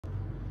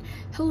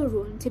Hello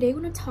everyone, today we're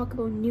going to talk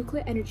about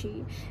nuclear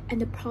energy and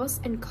the pros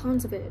and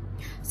cons of it.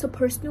 So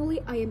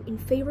personally, I am in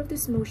favor of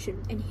this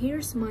motion, and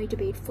here's my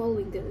debate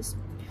following this.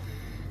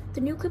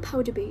 The nuclear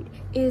power debate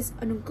is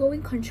an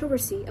ongoing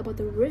controversy about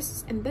the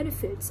risks and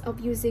benefits of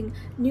using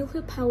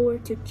nuclear power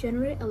to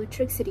generate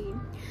electricity.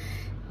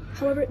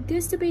 However,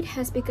 this debate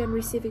has begun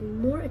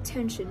receiving more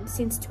attention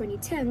since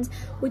 2010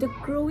 with a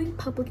growing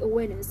public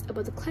awareness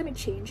about the climate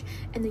change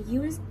and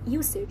the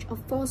usage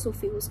of fossil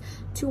fuels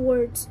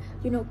towards,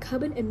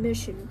 carbon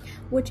emission,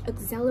 which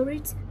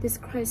accelerates this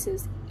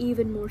crisis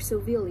even more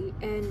severely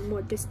and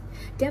more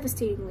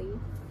devastatingly.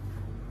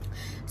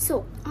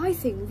 So I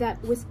think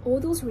that with all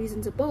those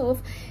reasons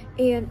above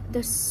and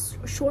the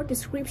short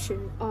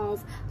description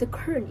of the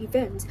current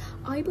events,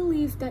 I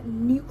believe that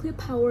nuclear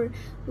power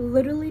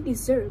literally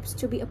deserves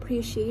to be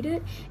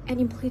appreciated and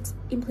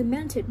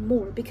implemented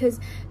more, because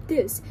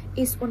this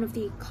is one of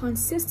the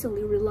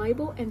consistently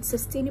reliable and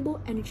sustainable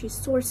energy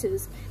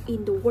sources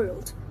in the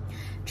world.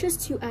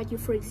 Just to add you,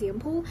 for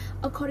example,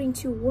 according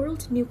to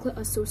World Nuclear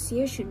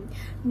Association,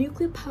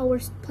 nuclear power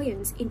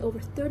plants in over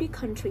 30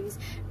 countries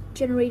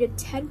generated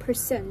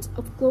 10%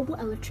 of global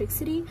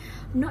electricity,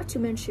 not to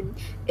mention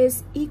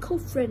is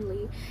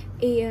eco-friendly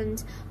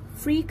and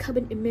free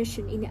carbon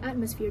emission in the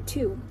atmosphere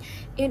too.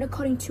 And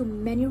according to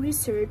many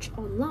research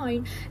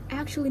online,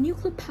 actually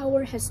nuclear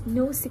power has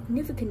no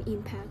significant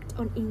impact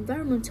on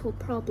environmental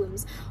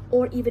problems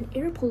or even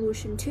air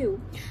pollution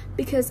too,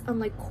 because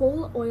unlike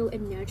coal, oil,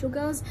 and natural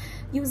gas,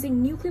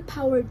 using nuclear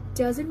power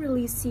doesn't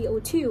release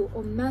CO2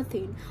 or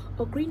methane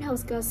or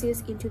greenhouse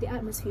gases into the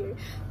atmosphere,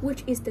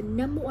 which is the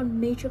 #1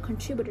 major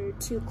contributor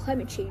to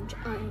climate change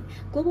and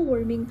global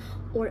warming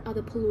or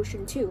other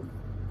pollution too.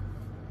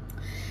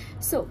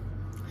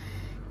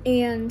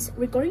 And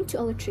regarding to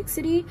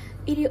electricity,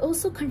 it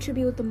also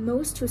contributes the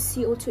most to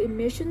CO2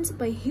 emissions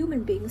by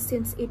human beings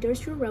since the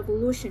Industrial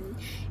Revolution.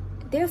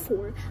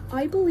 Therefore,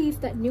 I believe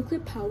that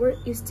nuclear power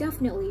is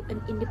definitely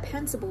an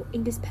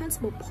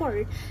indispensable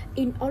part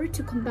in order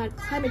to combat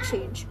climate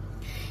change.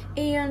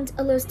 And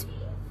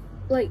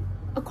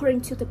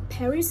according to the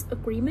Paris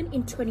Agreement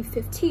in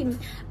 2015,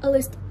 at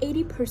least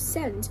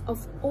 80%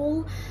 of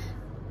all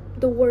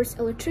the world's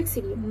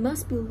electricity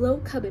must be low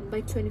carbon by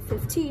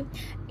 2050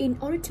 in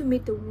order to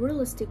meet the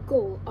realistic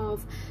goal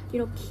of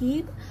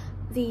keep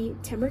the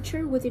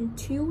temperature within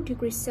 2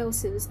 degrees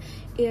Celsius.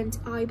 And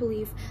I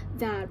believe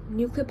that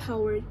nuclear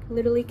power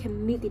literally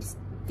can meet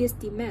these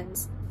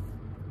demands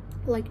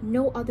like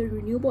no other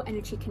renewable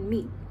energy can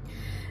meet.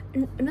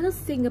 And another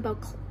thing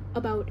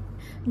about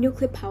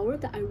nuclear power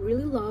that I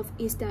really love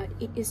is that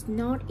it is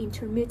not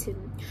intermittent.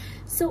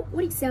 So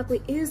what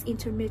exactly is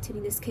intermittent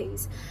in this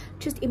case?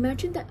 Just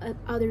imagine that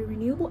other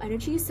renewable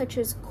energies such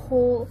as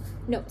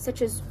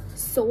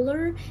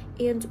solar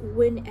and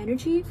wind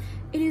energy,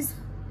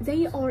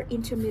 they are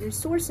intermittent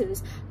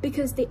sources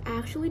because they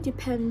actually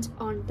depend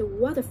on the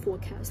weather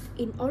forecast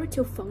in order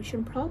to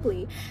function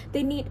properly.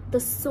 They need the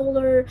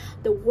solar,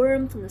 the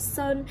warmth from the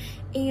sun,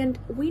 and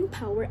wind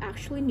power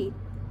actually need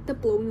the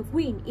blowing of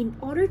wind in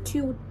order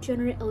to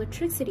generate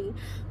electricity,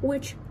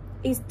 which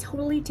is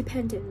totally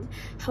dependent.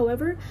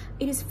 However,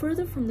 it is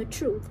further from the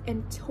truth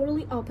and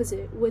totally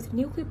opposite with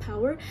nuclear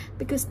power,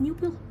 because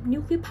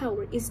nuclear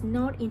power is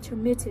not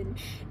intermittent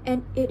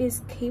and it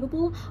is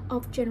capable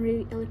of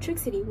generating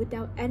electricity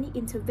without any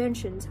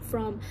interventions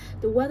from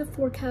the weather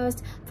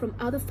forecast, from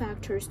other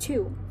factors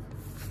too.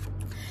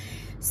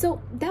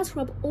 So that's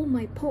all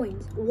my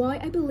points why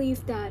I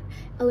believe that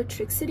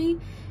electricity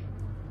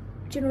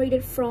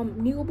generated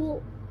from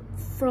nuclear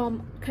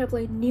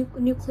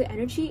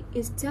energy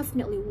is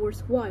definitely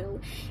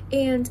worthwhile.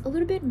 And a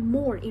little bit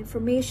more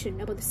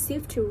information about the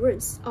safety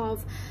risks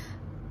of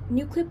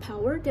nuclear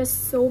power. There's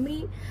so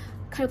many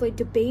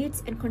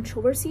debates and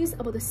controversies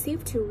about the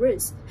safety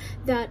risks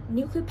that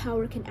nuclear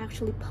power can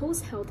actually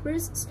pose health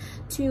risks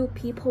to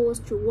people,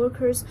 to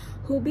workers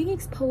who are being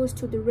exposed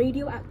to the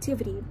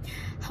radioactivity.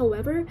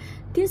 However,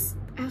 this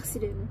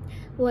accident,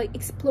 like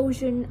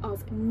explosion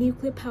of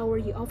nuclear power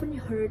you often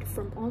heard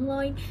from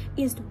online,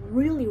 is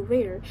really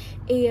rare,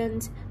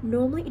 and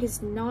normally it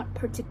is not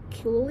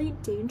particularly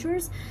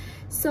dangerous,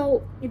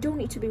 so you don't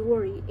need to be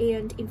worried.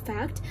 And in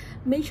fact,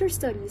 major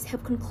studies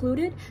have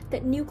concluded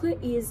that nuclear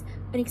is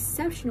an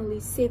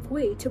exceptionally safe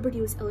way to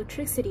produce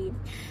electricity,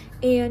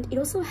 and it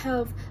also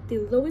have the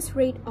lowest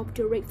rate of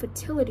direct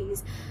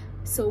fatalities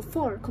so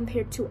far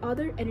compared to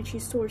other energy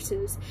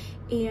sources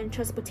and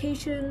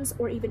transportations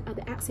or even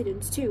other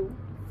accidents too.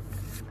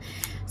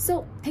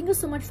 So thank you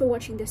so much for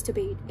watching this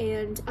debate,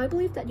 and I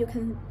believe that you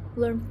can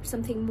learn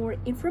something more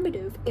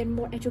informative and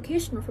more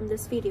educational from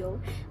this video.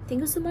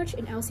 Thank you so much,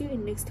 and I'll see you in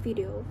the next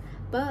video.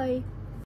 Bye.